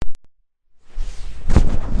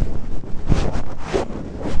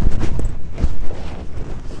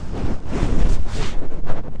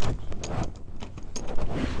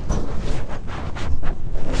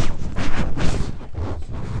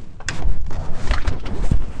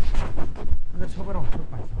hope I don't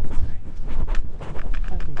hurt myself today.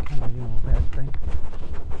 That'd be kind of, a bad thing.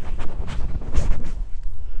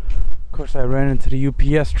 Of course, I ran into the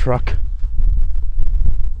UPS truck.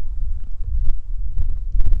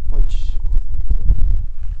 Which,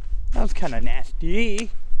 that was kind of nasty.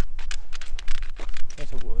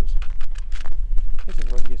 Yes, it was. Yes,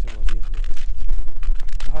 it was. Yes, it was. Yes, it was.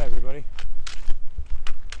 Well, hi, everybody.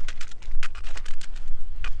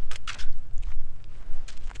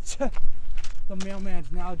 The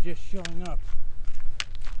mailman's now just showing up.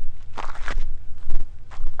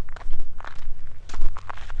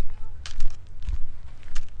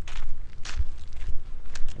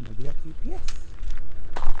 Maybe that's UPS.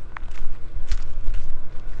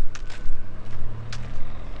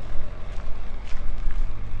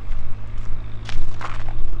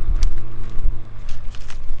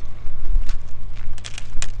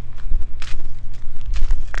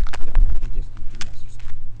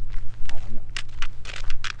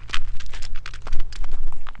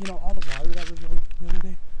 All the water that was the other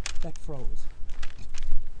day, that froze.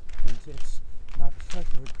 And it's not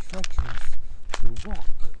treacherous to walk.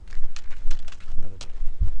 Another bit.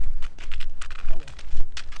 Oh well.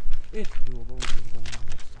 It's doable. Just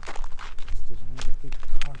there's another big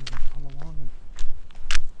car doesn't come along and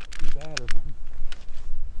be bad or nothing.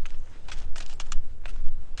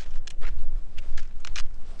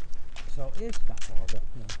 So it's not horrible,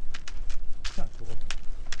 It's not cool.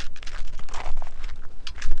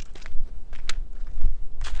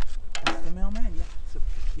 The mailman, yeah.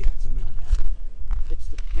 It's the mailman. It's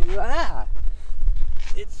the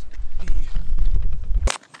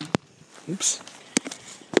oops.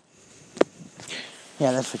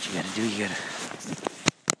 Yeah, that's what you gotta do. There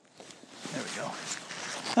we go.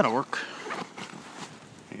 That'll work.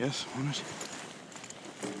 I guess, won't it?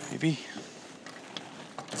 Maybe.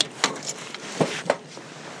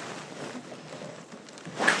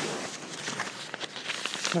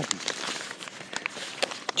 Nothing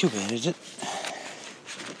too bad, is it?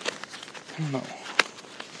 I don't know.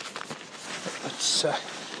 Let's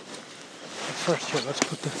first here. Let's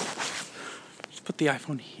put the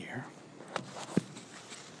iPhone here.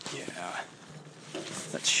 Yeah.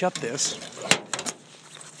 Let's shut this.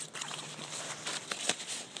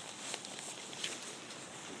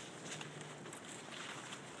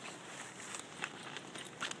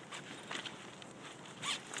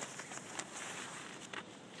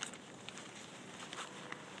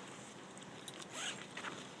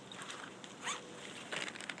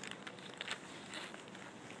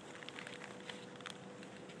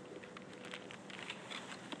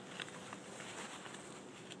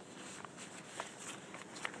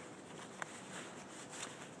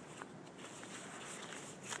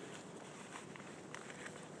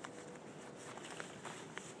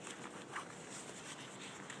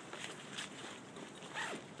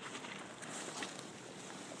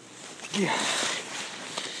 Yeah.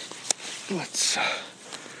 Let's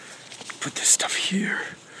put this stuff here.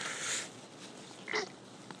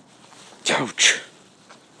 Ouch.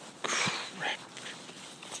 Crap.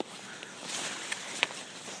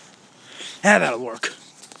 That'll work.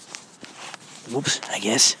 Whoops, I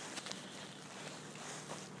guess.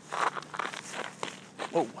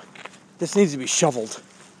 Whoa. This needs to be shoveled.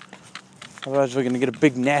 Otherwise we're going to get a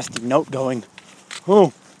big nasty note going.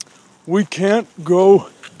 Oh, we can't go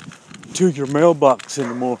to your mailbox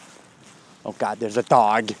anymore. Oh God, there's a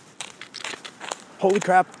dog. Holy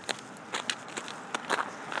crap.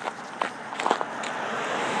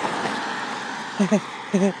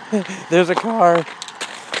 There's a car.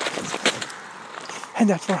 And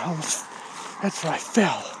that's where I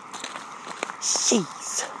fell.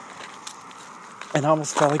 Jeez. And I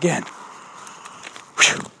almost fell again.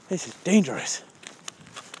 Whew, this is dangerous.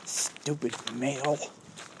 Stupid mail.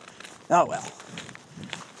 Oh well.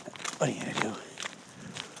 What are you gonna do?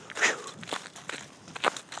 Whew.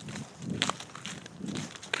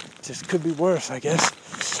 This could be worse, I guess.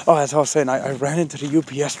 Oh, as I was saying, I ran into the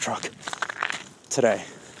UPS truck today.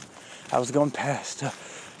 I was going past.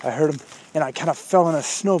 I heard him, and I kind of fell in a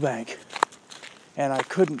snowbank. And I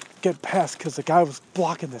couldn't get past because the guy was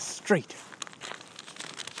blocking the street.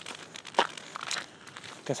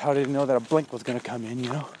 Guess how did he know that a blink was going to come in,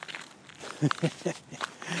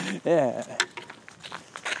 Yeah.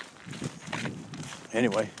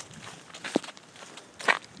 Anyway.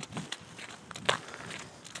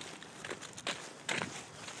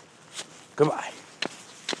 Goodbye.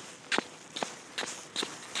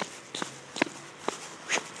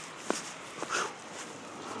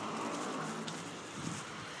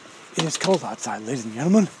 It is cold outside, ladies and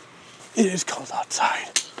gentlemen. It is cold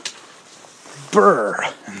outside. Brr.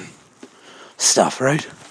 Stuff, right?